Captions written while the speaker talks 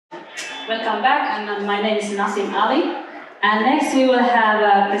Welcome back, and my name is Nasim Ali. And next we will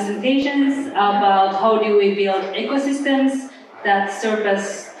have presentations about how do we build ecosystems that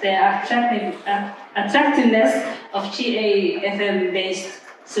surpass the attractiveness of GAFAM-based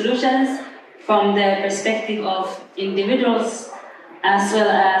solutions from the perspective of individuals as well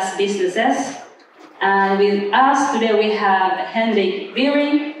as businesses. And with us today we have Henrik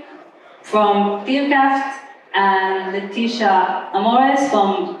Biering from PEERCRAFT and Leticia Amores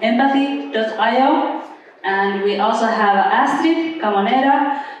from empathy.io. And we also have Astrid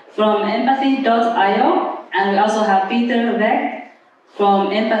Gamoneda from empathy.io. And we also have Pieter Vegt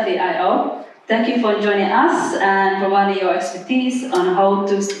from empathy.io. Thank you for joining us and providing your expertise on how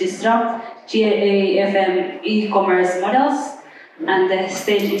to disrupt GAFAM e-commerce models. And the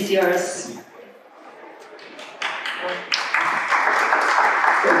stage is yours.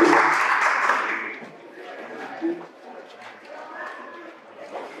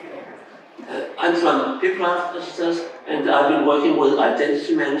 I'm from PEERCRAFT, and I've been working with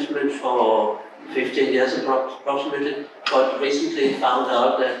identity management for 15 years approximately, but recently found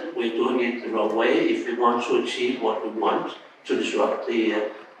out that we're doing it the wrong way if we want to achieve what we want to disrupt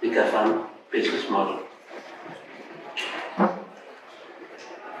the GAFAM business model.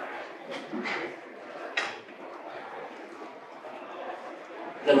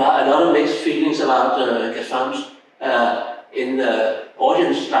 There are a lot of mixed feelings about GAFAMs in the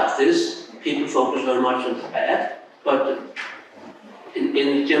audience like this. People focus very much on the bad, but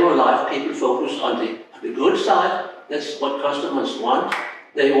in general life, people focus on the good side. That's what customers want.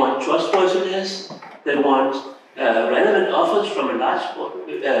 They want trustworthiness. They want relevant offers from a large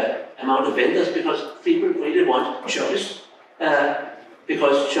amount of vendors because people really want choice.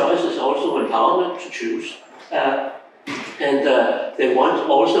 Because choice is also empowerment to choose. And they want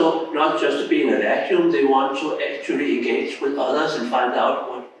also not just to be in a vacuum, they want to actually engage with others and find out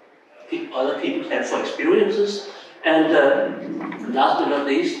what other people have for experiences. And last but not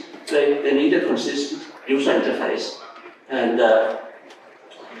least, they need a consistent user interface. And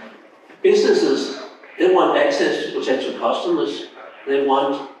businesses, they want access to potential customers. They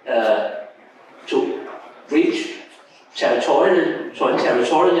want to reach territorially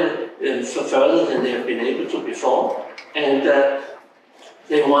further than they have been able to before. And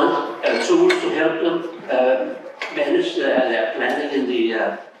they want tools to help them manage their planning in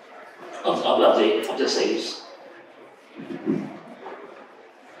the of the sales.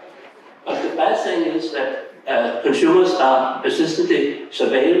 But the bad thing is that consumers are persistently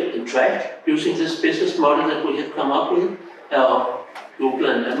surveilled and tracked using this business model that we have come up with. Google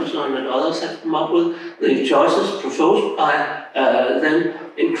and Amazon and others have come up with. The choices proposed by them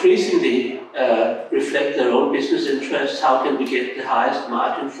increasingly reflect their own business interests. How can we get the highest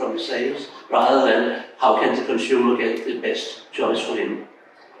margin from sales rather than how can the consumer get the best choice for him?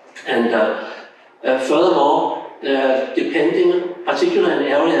 And furthermore, depending, particularly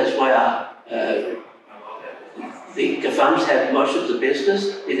in areas where the GAFAMs have much of the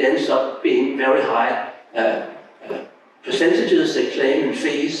business, it ends up being very high percentages they claim in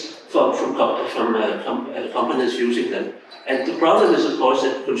fees from companies using them. And the problem is, of course,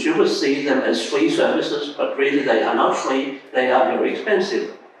 that consumers see them as free services, but really they are not free, they are very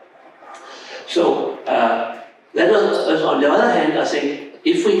expensive. So, then on the other hand, I think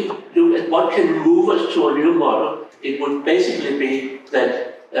if we look at what can move us to a new model, it would basically be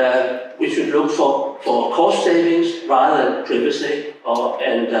that we should look for cost savings rather than privacy,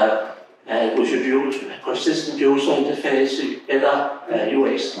 and we should use a consistent user interface, better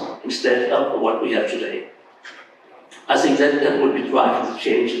UX, instead of what we have today. I think that would be driving the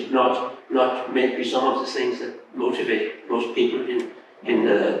change, not maybe some of the things that motivate most people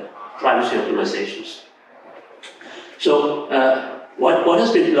in privacy organizations. So what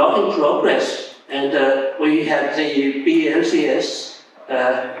has been blocking progress? And we have the BLCS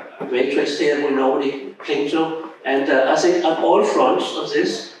matrix here we normally cling to, and I think on all fronts of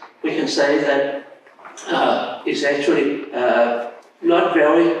this, we can say that it's actually not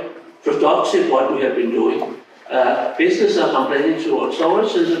very productive what we have been doing. Businesses are complaining to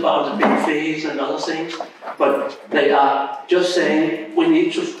authorities about the big fees and other things, but they are just saying we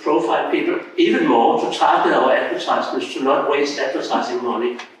need to profile people even more, to target our advertisements, to not waste advertising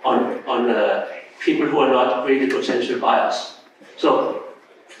money on people who are not really potential buyers. So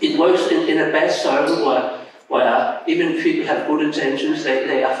it works in a bad circle where even if people have good intentions,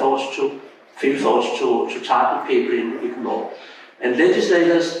 they are feel forced to target people even more. And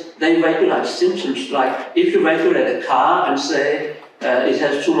legislators, they regulate symptoms, like if you regulate a car and say it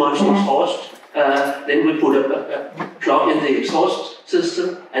has too much exhaust, then we put a plug in the exhaust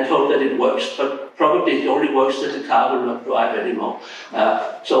system and hope that it works. But probably it only works that the car will not drive anymore.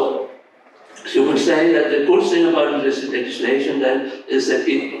 So say that the good thing about this legislation then is that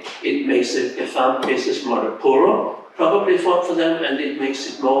it makes the GAFAM business model poorer, probably for them, and it makes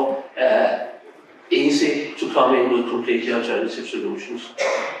it more easy to come in with completely alternative solutions.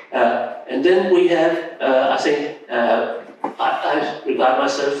 And then we have, I think, I regard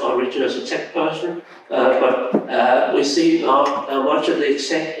myself originally as a tech person, but we see now much of the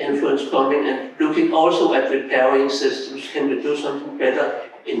tech influence coming and looking also at repairing systems. Can we do something better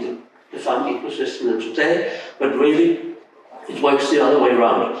in the farm ecosystem than today? But really, it works the other way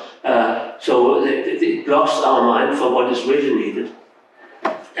around. So it blocks our mind for what is really needed.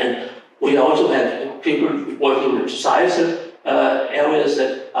 And we also have people working in societal areas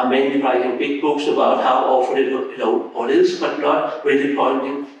that are mainly writing big books about how awful it all is, but not really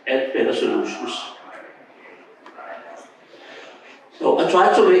pointing at better solutions. So I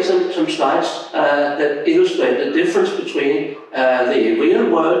tried to make some slides that illustrate the difference between the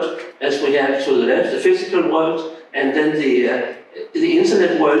real world, as we have to the left, the physical world, and then the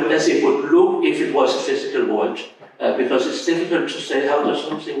internet world as it would look if it was a physical world. Because it's difficult to say how does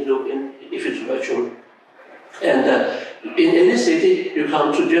something look if it's virtual. And in any city you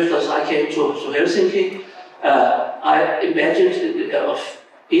come to, just as I came to Helsinki, I imagined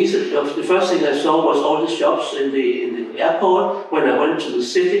the first thing I saw was all the shops in the airport. When I went to the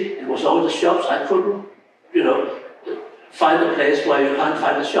city, it was all the shops. I couldn't, find a place where you can't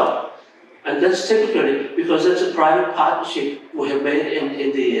find a shop. And that's typically because that's a private partnership we have made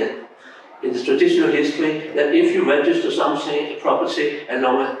in the traditional history, that if you register something, a property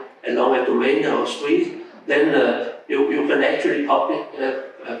along a domain or a street, then you can actually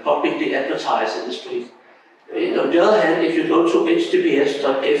publicly advertise in the street. On the other hand, if you go to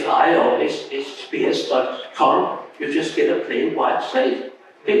https.fi or https.com, you just get a plain white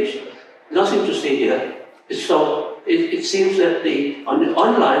page. Nothing to see here. So it seems that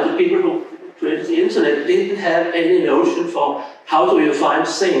online, the people who created the internet didn't have any notion for how do you find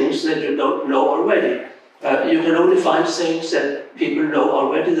things that you don't know already. You can only find things that people know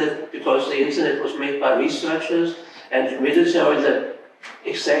already, that because the internet was made by researchers and military that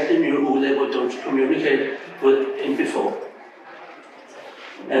exactly knew who they were going to communicate with in before.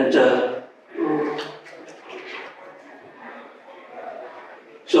 And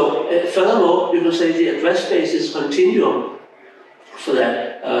so furthermore, you can say the address space is continuum for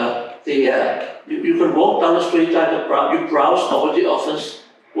that. You can walk down the street like you browse all the offers,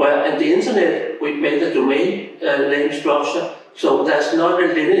 and the internet, we made a domain name structure, so there's not a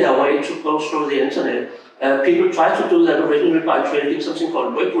linear way to go through the internet. People tried to do that originally by creating something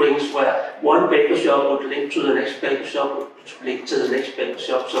called web rings, where one baker shop would link to the next baker shop, would link to the next baker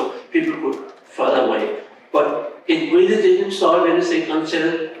shop, so people could further away. But it really didn't solve anything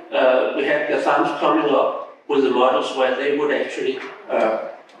until we had the farms coming up with the models where they would actually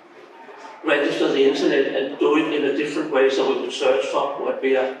register the internet and do it in a different way so we could search for what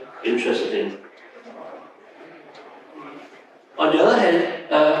we are interested in. On the other hand,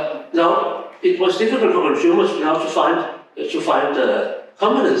 now it was difficult for consumers now to find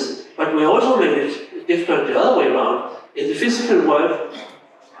companies, but we also made it difficult the other way around. In the physical world,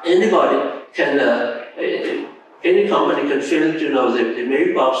 anybody can, any company can fill, the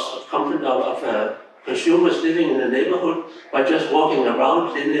mailbox of consumers living in the neighborhood by just walking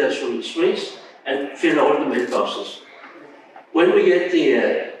around linear through the streets and fill all the mailboxes. When we get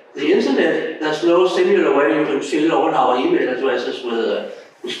the internet, there's no similar way you can fill all our email addresses with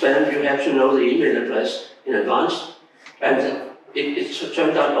spam. You have to know the email address in advance. And it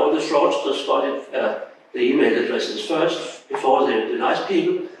turned out all the fraudsters got the email addresses first before the nice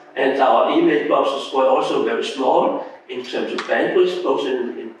people. And our email boxes were also very small in terms of bandwidth, both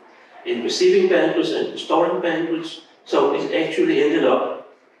in receiving bandwidth and storing bandwidth. So it actually ended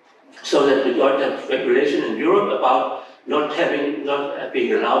up so that we got a regulation in Europe about not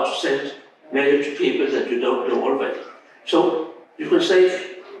being allowed to send mail to people that you don't know already. So you can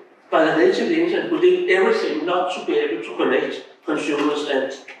say, by the nature of the internet, we did everything not to be able to connect consumers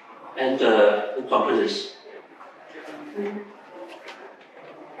and companies.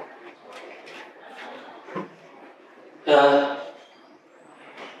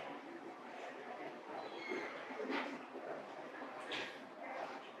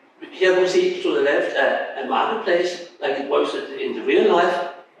 Here we see to the left a marketplace, like it works in the real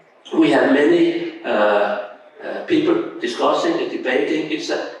life. We have many people discussing and debating.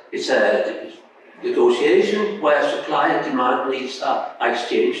 It's a negotiation where supply and demand needs are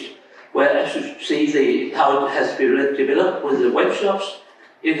exchanged. Where, as you see how it has been developed with the web shops,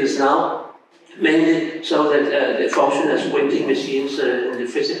 it is now mainly so that they function as vending machines in the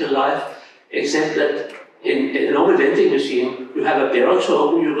physical life, except that in a normal vending machine, you have a bearer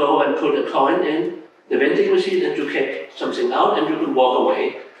token, you go and put a coin in the vending machine and you get something out and you can walk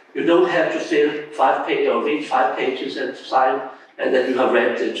away. You don't have to fill 5 pages or read 5 pages and sign and that you have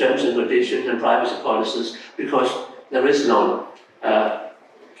read the terms and conditions and privacy policies, because there is none.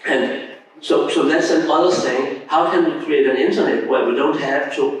 And so that's another thing. How can we create an internet where we don't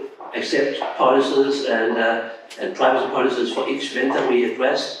have to accept policies and privacy policies for each vendor we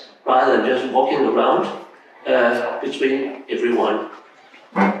address, rather than just walking around between everyone?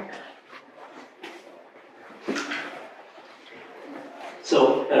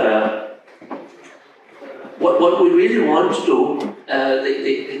 So what we really want to do,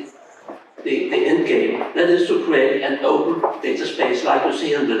 the end game, that is to create an open data space like you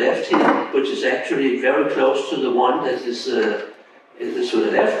see on the left here, which is actually very close to the one that is to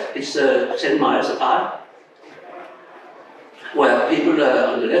the left. It's 10 miles apart, where people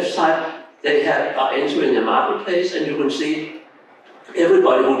on the left side, they are entering a marketplace, and you can see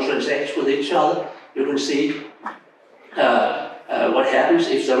everybody who transacts with each other. You can see what happens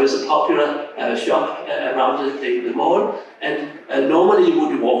if there is a popular shop around the mall, and normally you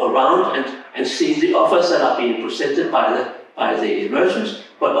would walk around and see the offers that are being presented by the merchants,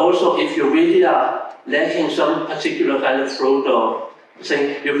 but also if you really are lacking some particular kind of fruit or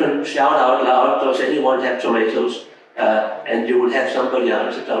thing, you can shout out loud, does anyone have tomatoes? And you will have somebody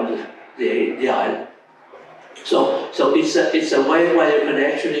answer down the aisle. So it's a way where you can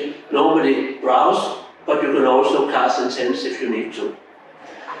actually normally browse, but you can also cast intents if you need to.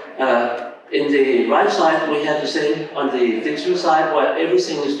 In the right side, we have the same on the digital side, where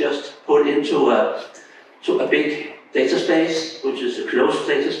everything is just put into a big data space, which is a closed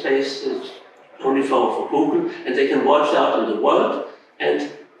data space. It's only for Google, and they can watch out in the world, and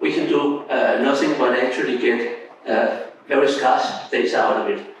we can do nothing but actually get very scarce data out of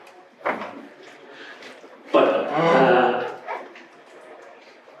it. But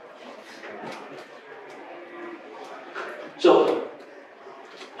so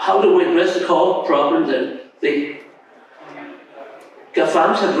how do we address the core problem then? The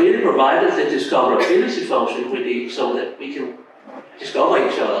GAFAMs have really provided the discoverability function we need so that we can discover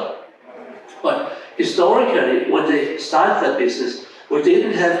each other. But historically, when they started that business, we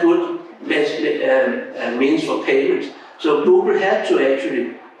didn't have good means for payment. So Google had to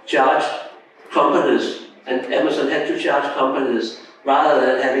actually charge companies, and Amazon had to charge companies rather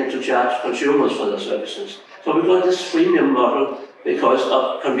than having to charge consumers for their services. So we got this freemium model because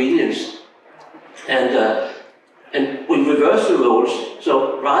of convenience. And we reversed the roles.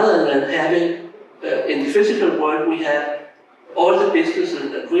 So rather than having, in the physical world, we have all the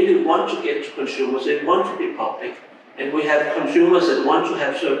businesses that really want to get to consumers, they want to be public. And we have consumers that want to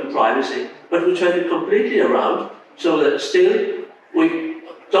have certain privacy, but we turn it completely around so that still we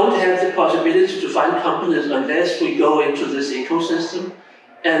don't have the possibility to find companies unless we go into this ecosystem,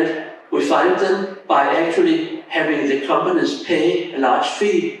 and we find them by actually having the companies pay a large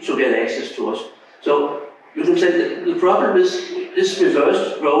fee to get access to us. So you can say that the problem is this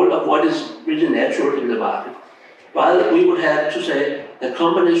reversed role of what is really natural in the market. Rather, we would have to say that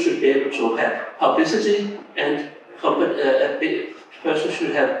companies should be able to have publicity, and a person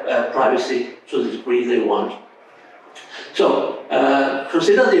should have privacy to the degree they want. So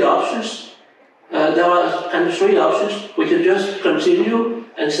consider the options. There are kind of 3 options. We can just continue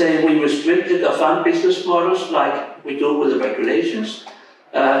and say we restrict the GAFAM business models like we do with the regulations.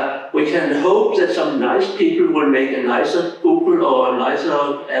 We can hope that some nice people will make a nicer Google or a nicer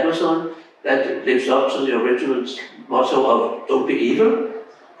Amazon that lives up to the original motto of don't be evil.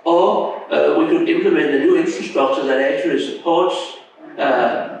 Or we could implement a new infrastructure that actually supports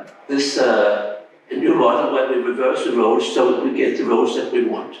this new model where we reverse the roles so that we get the roles that we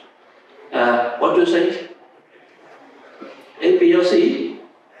want. What do you think? A, B, or C?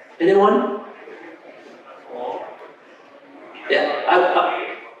 Anyone? Yeah,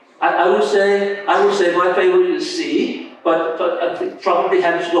 I would say my favorite is C, but I probably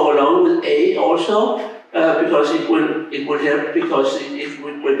have to go along with A also, because it will help, because it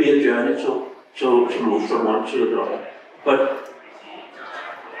will be a journey to move from one to another. But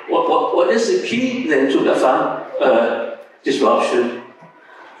what is the key then to GAFAM disruption?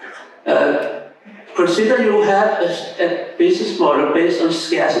 Consider you have a business model based on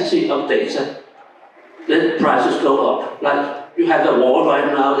scarcity of data. Then prices go up. Like you have a war right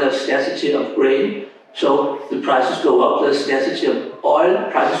now, there's scarcity of grain, so the prices go up. There's scarcity of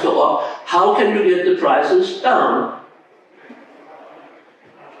oil, prices go up. How can you get the prices down?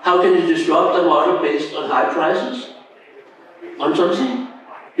 How can you disrupt a model based on high prices on something?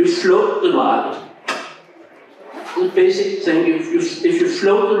 You float the market. The basic thing, if you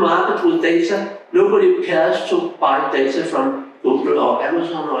float the market with data, Nobody cares to buy data from Google or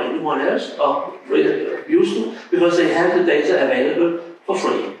Amazon or anyone else or use them because they have the data available for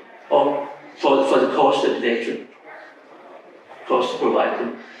free or for the cost that it actually costs to provide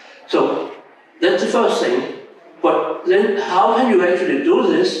them. So that's the first thing. But then how can you actually do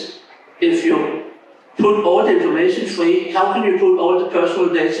this if you put all the information free? How can you put all the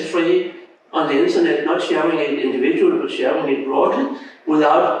personal data free on the internet, not sharing it individually, but sharing it broadly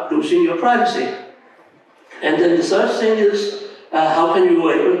without losing your privacy? And then the third thing is, how can you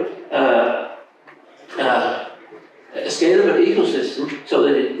enable a scalable ecosystem so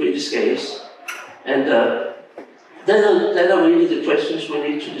that it really scales? And then are really the questions we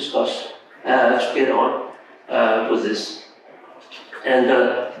need to discuss to get on with this. And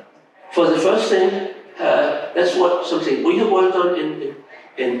for the first thing, that's something we have worked on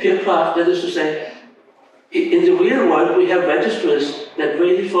in PEERCRAFT. That is to say, in the real world, we have registries that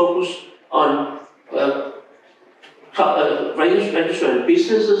really focus on registering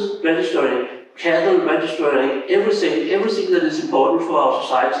businesses, registering cattle, registering everything that is important for our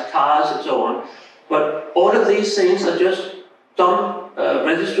society, cars and so on. But all of these things are just dumb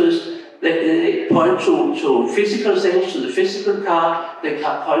registries. They point to physical things, to the physical car. They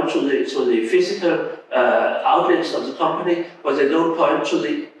point to the physical outlets of the company, but they don't point to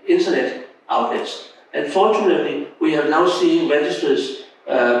the internet outlets. And fortunately, we have now seen registries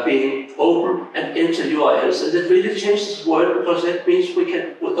being open and enter URLs, and that really changes the world because that means we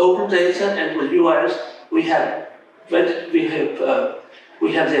can, with open data and with URLs, we have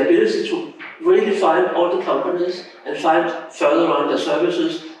the ability to really find all the companies and find further on their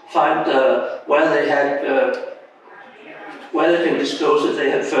services, find where they can disclose that they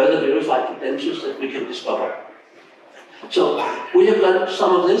have further verified credentials that we can discover. So we have done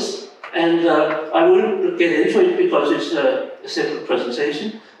some of this, and I wouldn't get into it because it's a separate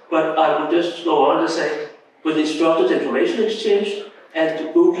presentation, but I will just go on and say, with the structured information exchange,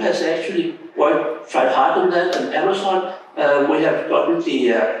 and Google has actually worked quite hard on that, and Amazon, we have gotten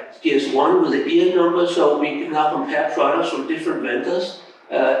the GS1 with the Biering number, so we can now compare products from different vendors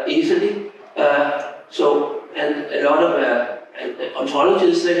easily. And a lot of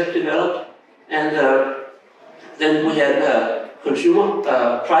ontologies they have developed, and then we have consumer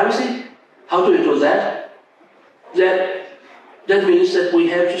privacy. How do we do that? That means that we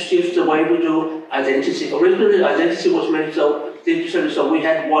have to shift the way we do identity. Originally, identity was made so digitally, so we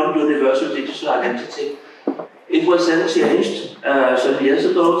had one universal digital identity. It was then changed some years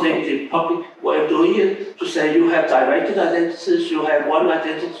ago, the public way of doing it, to say you have directed identities, you have one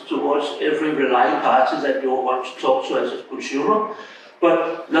identity towards every relying party that you want to talk to as a consumer.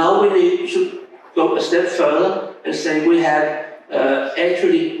 But now we need to go a step further and say we have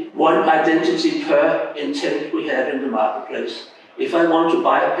actually one identity per intent we have in the marketplace. If I want to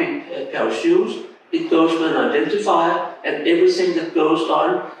buy a pair of shoes, it goes with an identifier, and everything that goes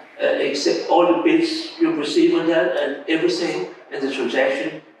on, except all the bits you receive on that, and everything in the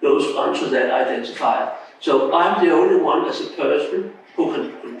transaction goes onto that identifier. So I'm the only one as a person who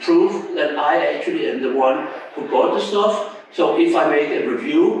can prove that I actually am the one who bought the stuff. So if I make a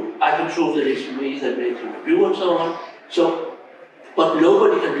review, I can prove that it's me that made the review and so on. But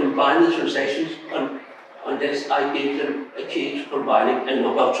nobody can combine the transactions unless I give them a key to combining a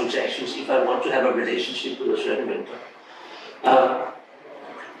number of transactions if I want to have a relationship with a certain vendor.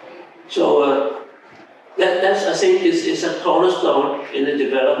 That's I think is a cornerstone in the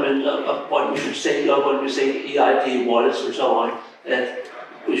development of what we should think of when we say EID wallets and so on. That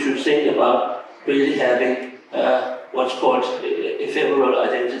we should think about really having what's called ephemeral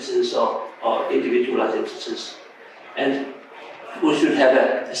identities or individual identities. And we should have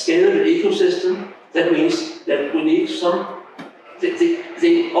a scalable ecosystem. That means that we need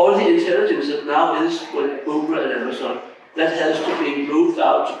all the intelligence that now is with Google and Amazon, that has to be moved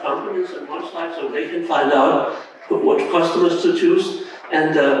out to companies on one side so they can find out what customers to choose.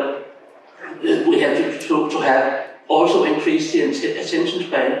 And we have to have also increase the attention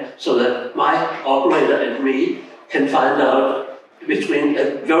span so that my operator and me can find out between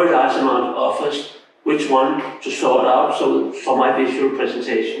a very large amount of offers which one to sort out for my visual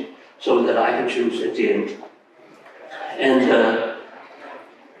presentation so that I can choose at the end. And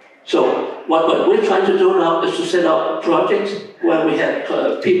so what we're trying to do now is to set up a project where we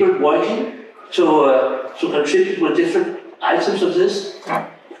have people working to contribute with different items of this.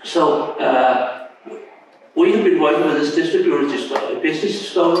 So we have been working with this distributed business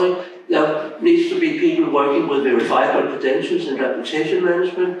discovery. There needs to be people working with verifiable credentials and reputation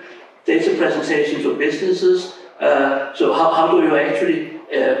management, data presentation for businesses. So how do you actually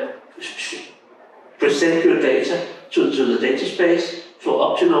present your data to the data space for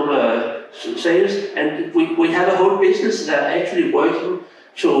optimum sales, and we have a whole business that are actually working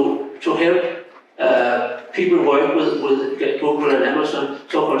to help people work with Google and Amazon,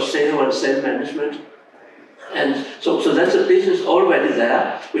 so-called sale and sell management. And so that's a business already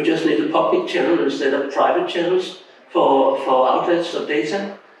there. We just need a public channel instead of private channels for outlets of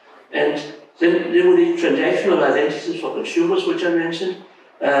data. And then we need transactional identities for consumers, which I mentioned.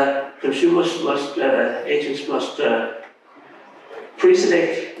 Consumers must, agents must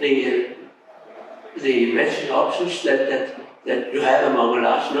pre-select the messaging options that you have among a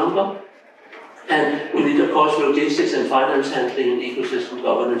large number. And we need, of course, logistics and finance handling and ecosystem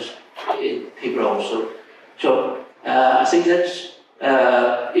governance in people also. So I think that's,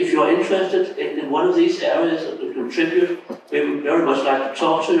 if you're interested in one of these areas that will contribute, we would very much like to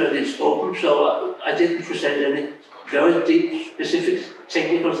talk to you, and it's open. So I didn't present any very deep, specific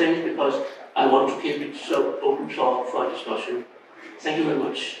technical things because I want to keep it so open for discussion. Thank you very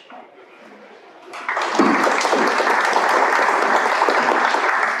much.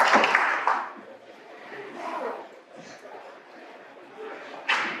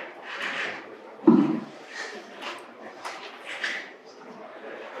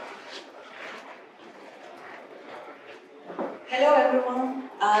 Hello everyone,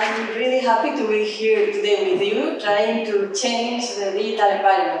 I'm really happy to be here today with you, trying to change the digital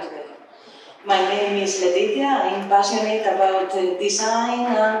environment today. My name is Leticia, I'm passionate about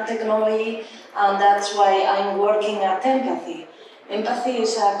design and technology, and that's why I'm working at Empathy. Empathy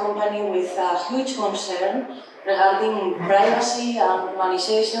is a company with a huge concern regarding privacy and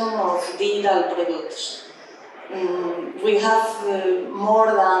monetization of digital products. We have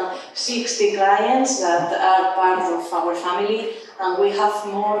more than 60 clients that are part of our family, and we have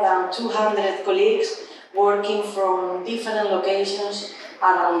more than 200 colleagues working from different locations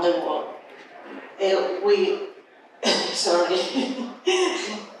around the world. We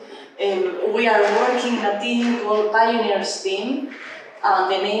are working a team called Pioneers Team, and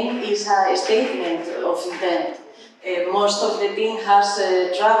the name is a statement of intent. Most of the team has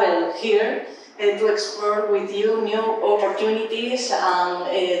traveled here to explore with you new opportunities and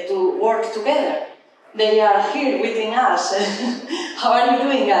to work together. They are here within us. How are you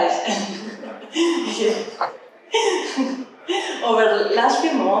doing, guys? Over the last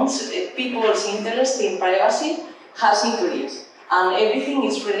few months, people's interest in privacy has increased, and everything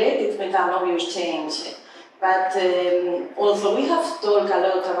is related with an obvious change. But although we have talked a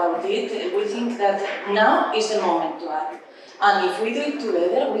lot about it, we think that now is the moment to act. And if we do it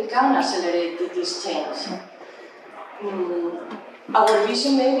together, we can accelerate this change. Our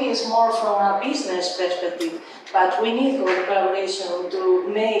vision maybe is more from a business perspective, but we need your collaboration to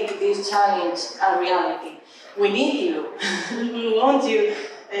make this challenge a reality. We need you. We want you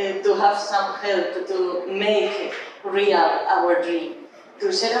to have some help to make real our dream.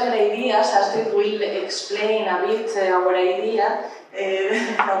 To share our ideas, Astrid will explain a bit our idea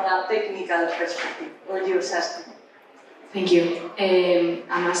from a technical perspective. Or yours, Astrid. Thank you.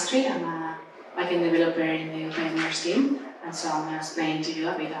 I'm Astrid. I'm a backend developer in the Pioneers team, and so I'm going to explain to you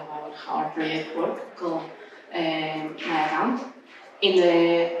a bit about how our project works called My Account. In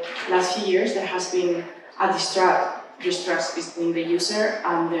the last few years, there has been a distrust between the user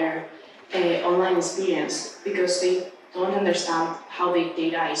and their online experience because they don't understand how the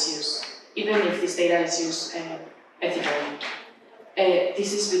data is used, even if this data is used ethically.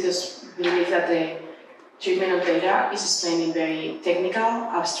 This is because we believe that the treatment of data is explained in very technical,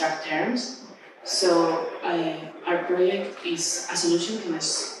 abstract terms. So our project is a solution to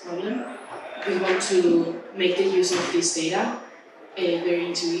this problem. We want to make the use of this data very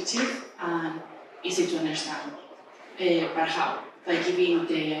intuitive and easy to understand. But how? By giving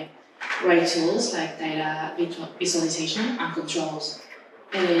the right tools like data visualization and controls.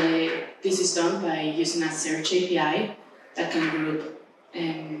 This is done by using a search API that can group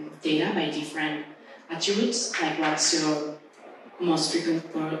data by different attributes, like what's your most frequent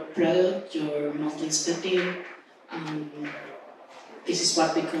product, your monthly spending. This is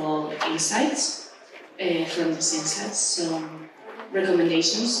what we call insights. From these insights, so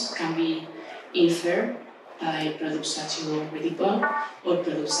recommendations can be inferred by products that you already bought or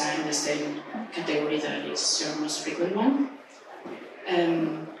products that are in the same category that is your most frequent one.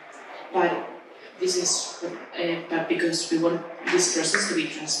 But this is, but because we want this process to be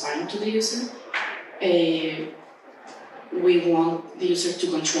transparent to the user, we want the user to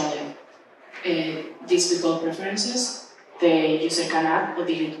control it. These we call preferences. The user can add or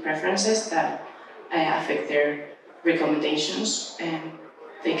delete preferences that affect their recommendations, and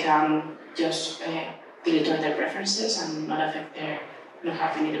they can just delete all their preferences and not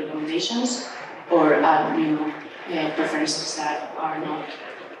have any recommendations, or add new preferences that are not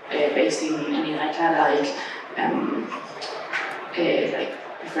based in any data, like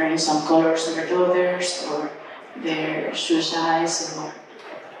preferring some colors over others, or their shoe size, or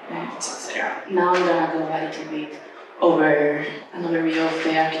etc. Now I'm gonna go a little bit over an overview of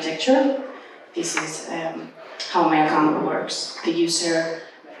the architecture. This is how my account works. The user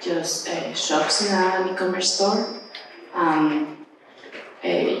just shops in an e-commerce store,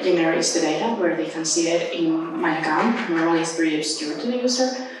 generates the data where they can see it in my account. Normally it's very obscure to the user,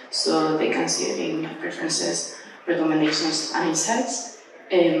 so they can see it in preferences, recommendations, and insights.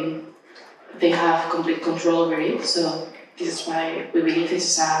 They have complete control over it, so this is why we believe this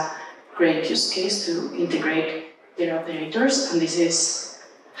is a great use case to integrate data operators, and this is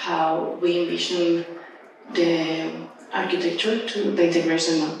how we envision the architecture to the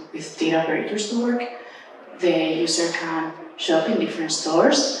integration with data operators to work. The user can shop in different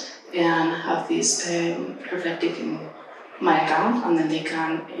stores and have this reflected in my account, and then they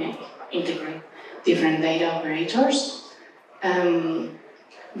can integrate different data operators.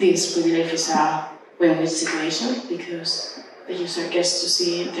 This, we believe, is a win-win situation because the user gets to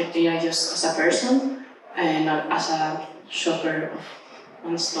see the data just as a person and not as a shopper of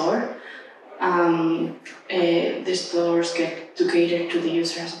one store. The stores get to cater to the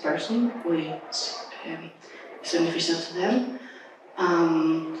user as a person, which is beneficial to them.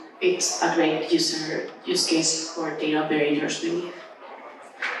 It's a great use case for data operators, we believe.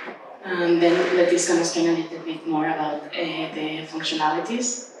 And then Leticia can explain a little bit more about the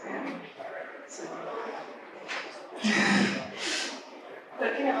functionalities.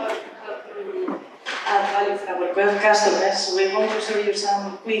 Talking about how to add value for our web customers, we want to show you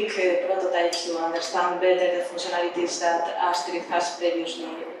some quick prototypes to understand better the functionalities that Astrid has previously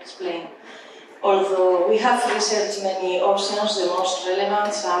explained. Although we have researched many options, the most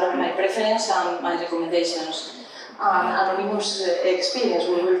relevant are my preference and my recommendations. Anonymous experience,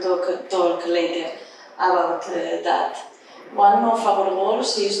 we will talk later about that. One of our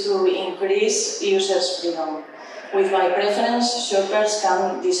goals is to increase users' freedom. With my preference, shoppers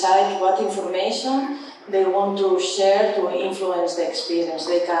can decide what information they want to share to influence the experience.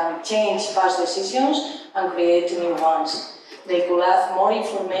 They can change past decisions and create new ones. They could add more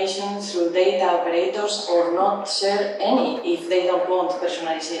information through data operators or not share any if they don't want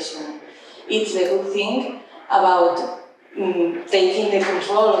personalization. It's the good thing about taking the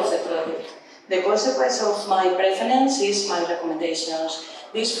control of the product. The consequence of my preference is my recommendations.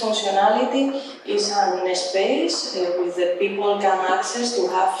 This functionality is a space with the people can access to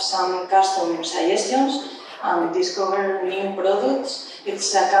have some custom suggestions and discover new products.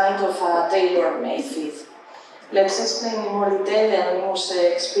 It's a kind of a tailor-made feed. Let's explain in more detail the anonymous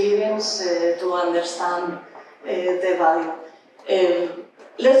experience to understand the value.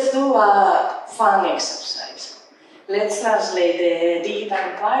 Let's do a fun exercise. Let's translate the digital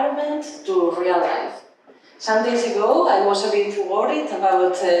environment to real life. Some days ago, I was a bit worried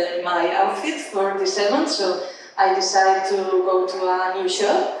about my outfit for this event, so I decided to go to a new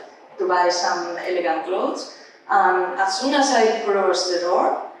shop to buy some elegant clothes. And as soon as I crossed the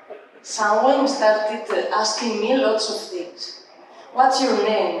door, someone started asking me lots of things. What's your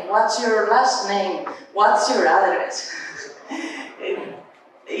name? What's your last name? What's your address?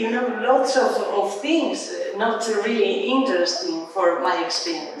 Lots of things not really interesting for my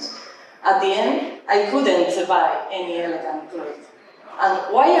experience. At the end, I couldn't buy any elegant clothes.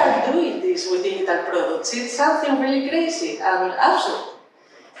 And why are you doing this with digital products? It's something really crazy and absurd.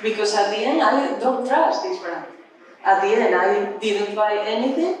 Because at the end, I don't trust this brand. At the end, I didn't buy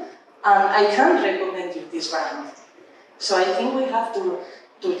anything, and I can't recommend you this brand. So I think we have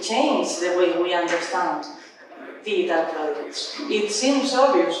to change the way we understand digital products. It seems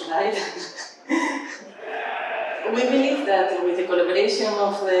obvious, right? We believe that with the collaboration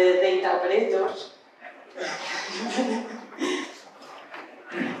of the data operators,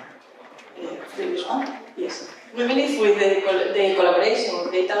 previous one? Yes. We believe with the collaboration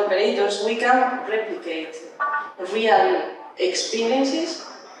of data operators, we can replicate real experiences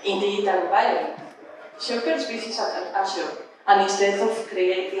in digital environment. Shoppers visit a shop, and instead of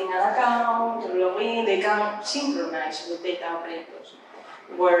creating an account or login, they can synchronize with data operators,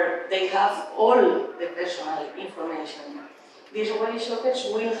 where they have all the personal information. This way, shoppers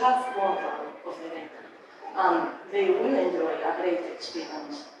will have control of the data, and they will enjoy a great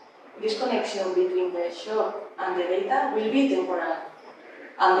experience. This connection between the shop and the data will be temporary,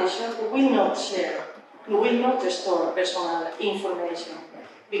 and the shop will not store personal information,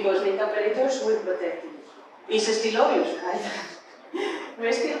 because data operators will protect it. It's still obvious, right?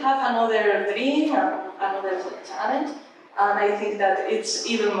 We still have another dream, another challenge, and I think that it's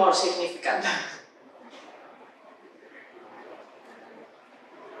even more significant.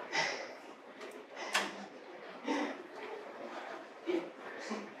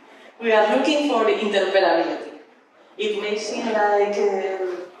 We are looking for interoperability. It may seem like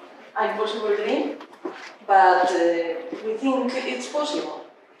an impossible dream, but we think it's possible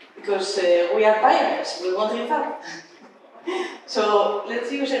because we are pioneers, we won't give up. So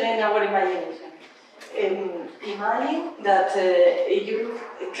let's use again our imagination. Imagine that you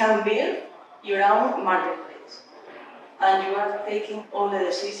can build your own marketplace and you are taking all the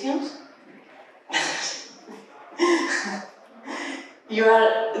decisions.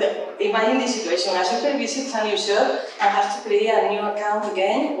 Imagine this situation, a shopper visits a new shop and has to create a new account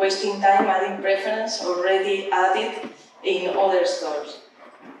again, wasting time adding preference already added in other stores.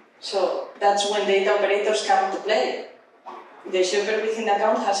 So that's when data operators come to play. The shopper within the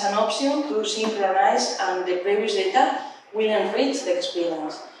account has an option to synchronize and the previous data will enrich the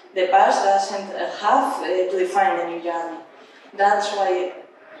experience. The past doesn't have to define the new journey. That's why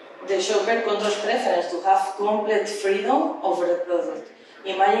the shopper controls preference to have complete freedom over the product.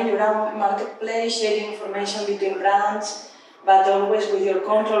 Imagine your own marketplace, sharing information between brands, but always with your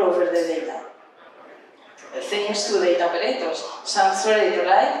control over the data. Thanks to data operators. Sounds great,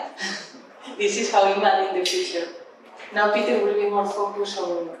 right? This is how we imagine the future. Now Peter will be more focused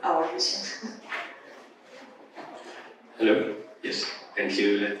on our vision. Hello. Yes. Thank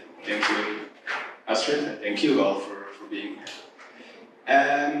you, Astrid, and thank you all for being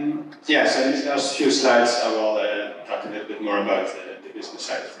here. So in these last few slides, I will talk a little bit more about the business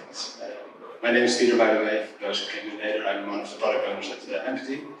side of things. My name is Pieter, by the way. For those who came in later, I'm one of the product owners at the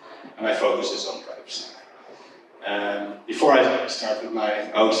entity, and my focus is on privacy. Before I start with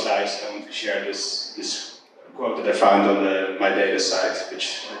my own slides, I want to share this quote that I found on the MyData site,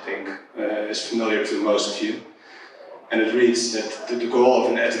 which I think is familiar to most of you. And it reads that the goal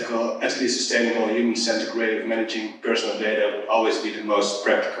of an ethically sustainable, human-centered way of managing personal data would always be the most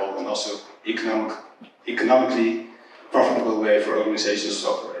practical and also economically profitable way for organizations to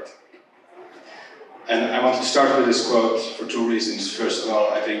operate. And I want to start with this quote for two reasons. First of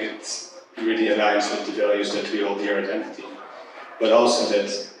all, I think it really aligns with the values that we hold here at Entity, but also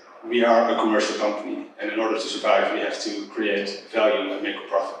that we are a commercial company, and in order to survive, we have to create value and make a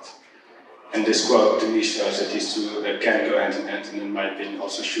profit. And this quote to me shows that these two can go hand in hand, and in my opinion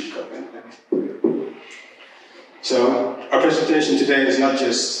also should go hand in hand. So our presentation today is not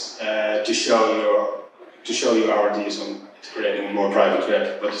just to show you our ideas on creating a more private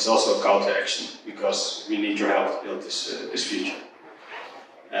web, but it's also a call to action, because we need your help to build this future.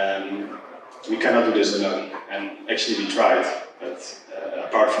 We cannot do this alone, and actually we tried, but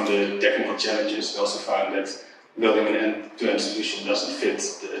apart from the technical challenges, we also found that building an end-to-end solution doesn't fit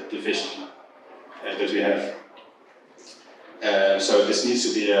the vision that we have. So this needs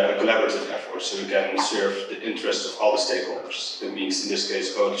to be a collaborative effort, so we can serve the interests of all the stakeholders. That means, in this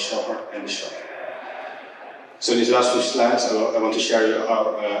case, both the shopper and the shop. So in these last few slides, I want to share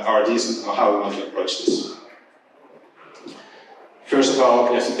our ideas on how we want to approach this. First of all,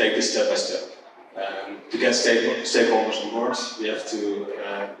 we have to take this step by step. To get stakeholders on board, we have to,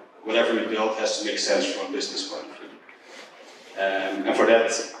 whatever we build has to make sense from a business point of view. And for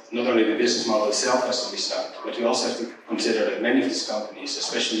that, not only the business model itself has to be sound, but we also have to consider that many of these companies,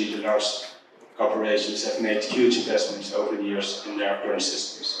 especially the large corporations, have made huge investments over the years in their current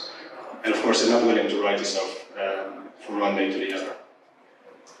systems. And of course, they're not willing to write this off from one day to the other.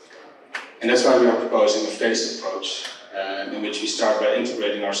 And that's why we are proposing a phased approach, in which we start by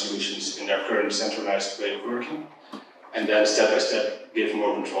integrating our solutions in their current centralized way of working, and then step by step give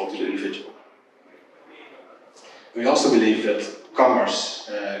more control to the individual. We also believe that commerce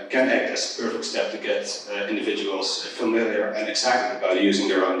can act as a perfect step to get individuals familiar and excited about using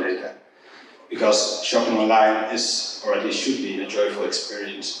their own data. Because shopping online is, or at least should be, a joyful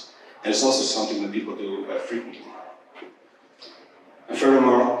experience. And it's also something that people do frequently. And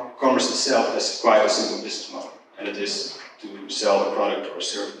furthermore, commerce itself has quite a simple business model, and it is to sell a product or a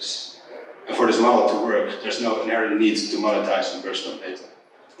service. And for this model to work, there's no inherent need to monetize on personal data,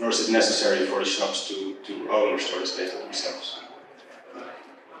 nor is it necessary for the shops to own or store this data themselves.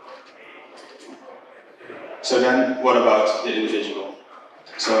 So then, what about the individual?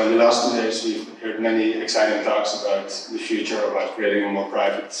 So in the last 2 days, we've heard many exciting talks about the future, about creating a more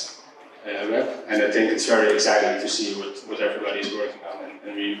private web, and I think it's very exciting to see what everybody is working on,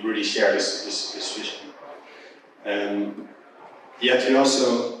 and we really share this vision. Yet we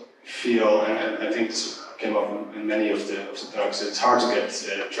also feel, and I think this came up in many of the talks, that it's hard to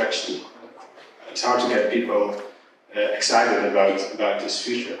get traction. It's hard to get people excited about this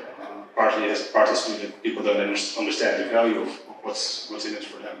future. And partly as that people don't understand the value of what's in it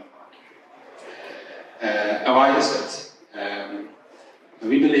for them. And why is that?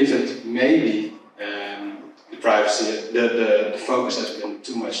 We believe that maybe the focus has been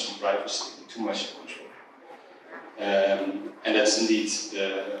too much on privacy, too much control. And that's indeed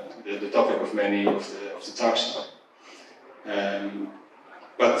the topic of many of the talks.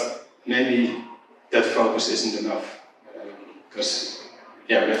 But maybe that focus isn't enough, because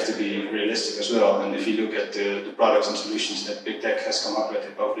we have to be realistic as well. And if you look at the products and solutions that big tech has come up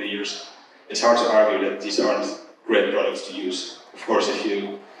with over the years, it's hard to argue that these aren't great products to use. Of course, if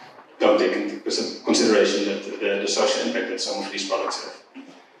you don't take into consideration that the social impact that some of these products have.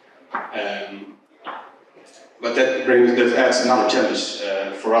 But that adds another challenge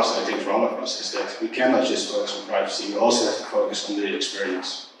for us, I think for all of us, is that we cannot just focus on privacy, we also have to focus on the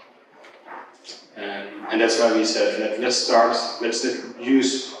experience. And that's why we said, let's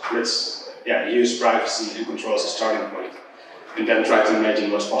use privacy and control as a starting point, and then try to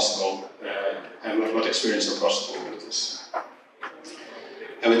imagine what's possible and what experience are possible with this.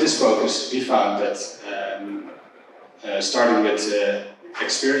 And with this focus, we found that starting with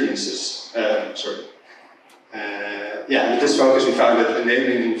experiences, with this focus, we found that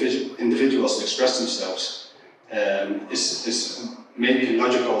enabling individuals to express themselves is maybe a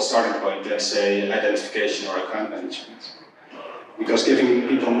logical starting point than, say, identification or account management. Because giving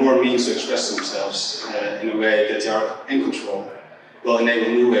people more means to express themselves in a way that they are in control will enable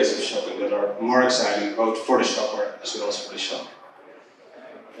new ways of shopping that are more exciting, both for the shopper as well as for the shop.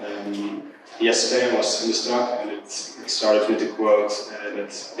 Yesterday I was in the stock, and it started with the quote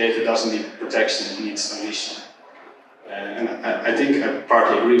that data doesn't need protection, it needs unleashing. And I think I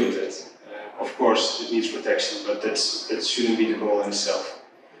partly agree with it. Of course, it needs protection, but that shouldn't be the goal in itself.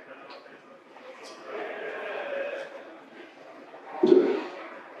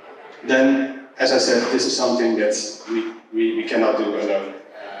 Then, as I said, this is something that we cannot do alone.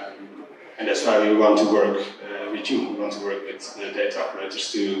 And that's why we want to work with you. We want to work with the data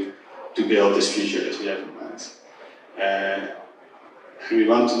operators to build this future that we have in mind. And we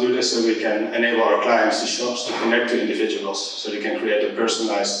want to do this so we can enable our clients, the shops, to connect to individuals, so they can create a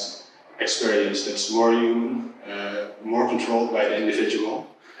personalized experience that's more human, more controlled by the individual,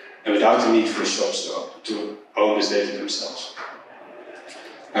 and without the need for the shops to own this data themselves.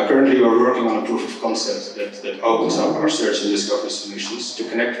 Now, currently we're working on a proof of concept that opens up our search and discovery solutions to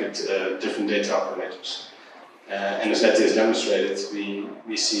connect with different data operators. And as Leticia has demonstrated,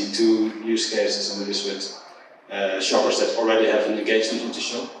 we see two use cases, and it is with shoppers that already have an engagement with the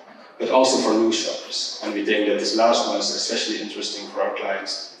shop, but also for new shoppers. And we think that this last one is especially interesting for our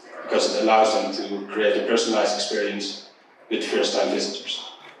clients because it allows them to create a personalized experience with first-time visitors.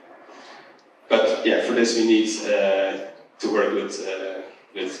 But yeah, for this we need to work with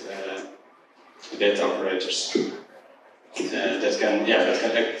data operators that can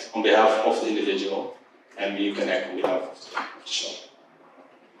act on behalf of the individual, and you can act on behalf of the shop.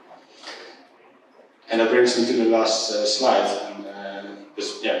 And that brings me to the last slide, and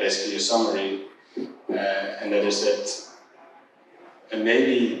basically a summary, and that is that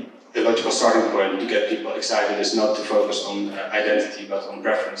maybe the logical starting point to get people excited is not to focus on identity, but on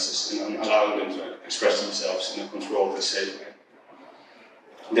preferences and on allowing them to express themselves in a controlled and safe way.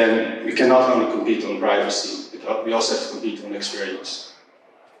 Then we can not only compete on privacy, but we also have to compete on experience.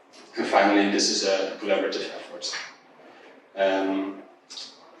 And finally, this is a collaborative effort.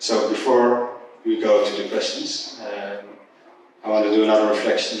 So before we go to the questions, I want to do another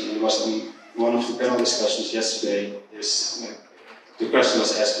reflection. It was on one of the panel discussions yesterday. The question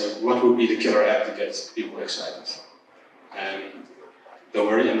was asked, what would be the killer app to get people excited? Don't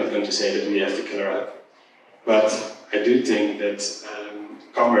worry, I'm not going to say that we have the killer app, but I do think that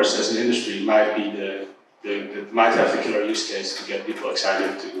commerce as an industry might be might have the killer use case to get people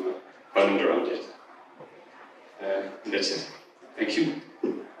excited to own their own data. And that's it. Thank you.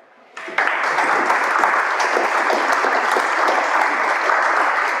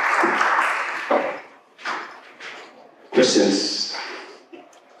 Questions?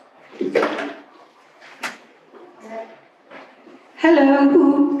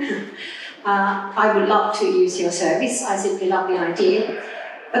 Hello. I would love to use your service. I simply love the idea.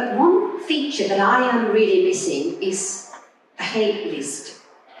 But one feature that I am really missing is a hate list.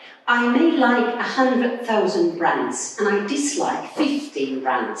 I may like 100,000 brands and I dislike 15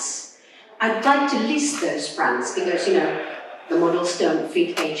 brands. I'd like to list those brands because, the models don't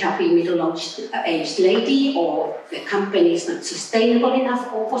fit a chubby middle-aged lady, or the company is not sustainable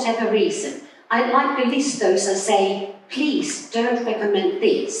enough, or whatever reason. I'd like to list those and say, please don't recommend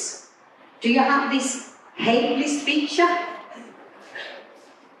these. Do you have this hate list feature?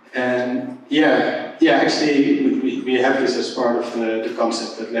 Actually, we have this as part of the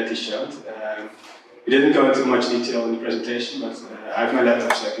concept that Leticia showed. We didn't go into much detail in the presentation, but I have my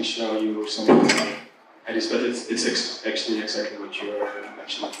laptop so I can show you some of the ideas, but it's actually exactly what you're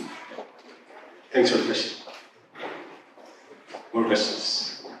mentioning. Thanks for the question. More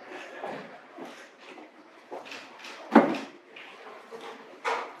questions?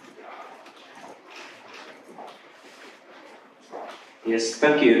 Yes,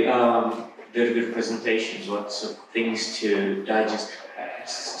 thank you. Very good presentations, lots of things to digest.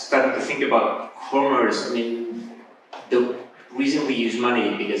 Starting to think about commerce, I mean, the reason we use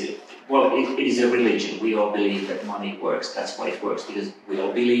money because it is a religion. We all believe that money works. That's why it works, because we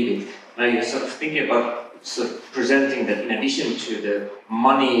all believe it. Now you're sort of thinking about sort of presenting that in addition to the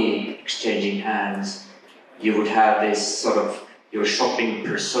money exchanging hands, you would have this sort of your shopping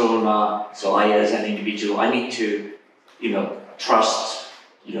persona. So I, as an individual, I need to, trust,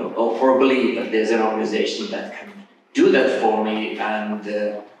 or believe that there's an organization that can do that for me, and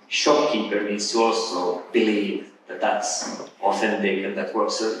the shopkeeper needs to also believe that that's authentic and that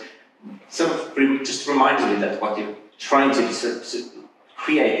works. So sort of just reminds me that what you're trying to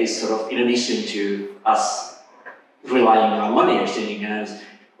create is sort of, in addition to us relying on money exchanging hands,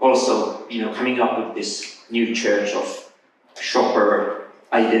 also, coming up with this new church of shopper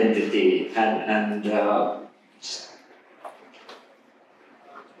identity and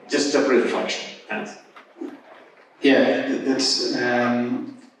just a reflection. Thanks. Yeah, that's.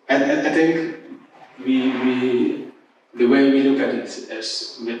 I think the way we look at it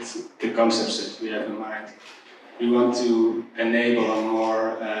is with the concepts that we have in mind. We want to enable a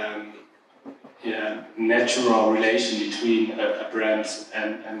more natural relation between a brand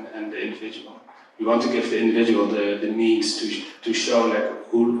and the individual. We want to give the individual the means to show like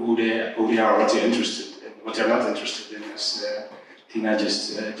who they are, what they're interested in, what they're not interested in, as Tina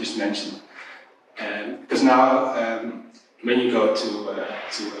just mentioned. Because now, when you go to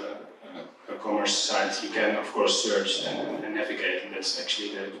a commerce site, you can of course search and navigate, and that's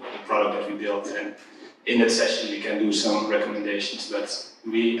actually the product that we built. And in that session, we can do some recommendations. But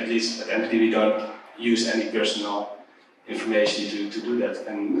we, at least at Empathy, we don't use any personal information to do that.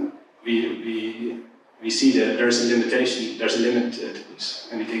 And we see that there's a limitation, there's a limit to this,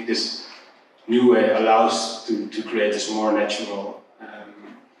 and we think this new way allows to create this more natural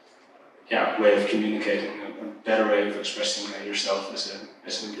way of communicating, a better way of expressing yourself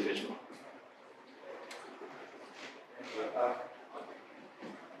as an individual.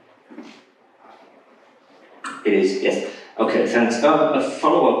 It is, yes. Okay, thanks. A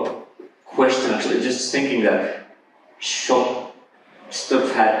follow-up question, actually, just thinking that shop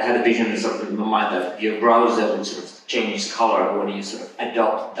stuff had a vision sort of in my mind that your browser would sort of change color when you sort of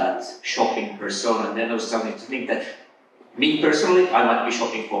adopt that shopping persona. And then I was starting to think that me personally, I might be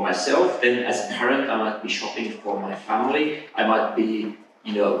shopping for myself. Then as a parent, I might be shopping for my family. I might be,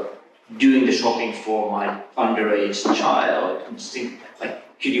 doing the shopping for my underage child. I just think,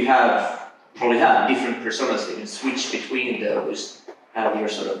 could you probably have different personas that you can switch between those, have your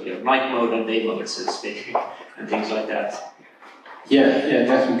sort of night mode and day mode, so to speak, and things like that. Yeah,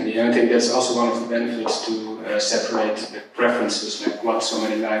 definitely. And I think that's also one of the benefits to separate the preferences, like what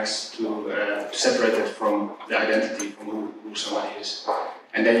somebody likes, to separate it from the identity, from who somebody is.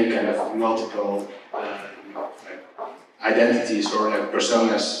 And then you can have multiple identities or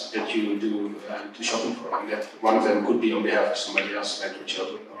personas that you do to shopping for. And that one of them could be on behalf of somebody else, like your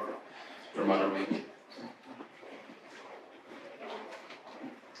children or your mother, maybe.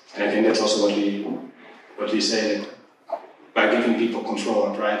 And I think that's also what we say, that by giving people control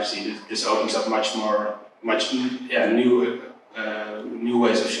and privacy, this opens up new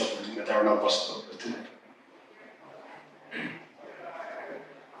ways of shopping that are not possible today.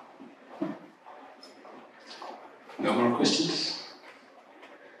 No more questions?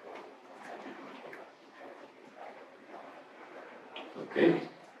 Okay,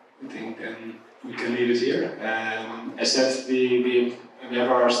 I think then we can leave it here. As said, we have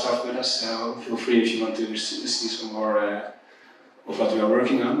our staff with us, so feel free if you want to see some more of what we are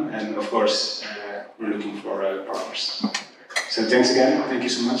working on, and of course we're looking for partners. So thanks again, thank you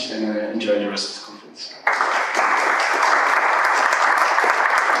so much, and enjoy the rest of the conference.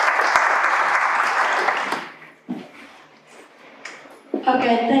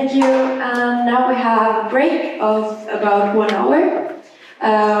 Okay, thank you. And now we have a break of about 1 hour,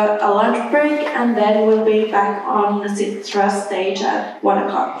 a lunch break, and then we'll be back on the SITRA stage at 1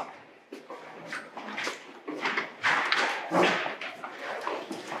 o'clock.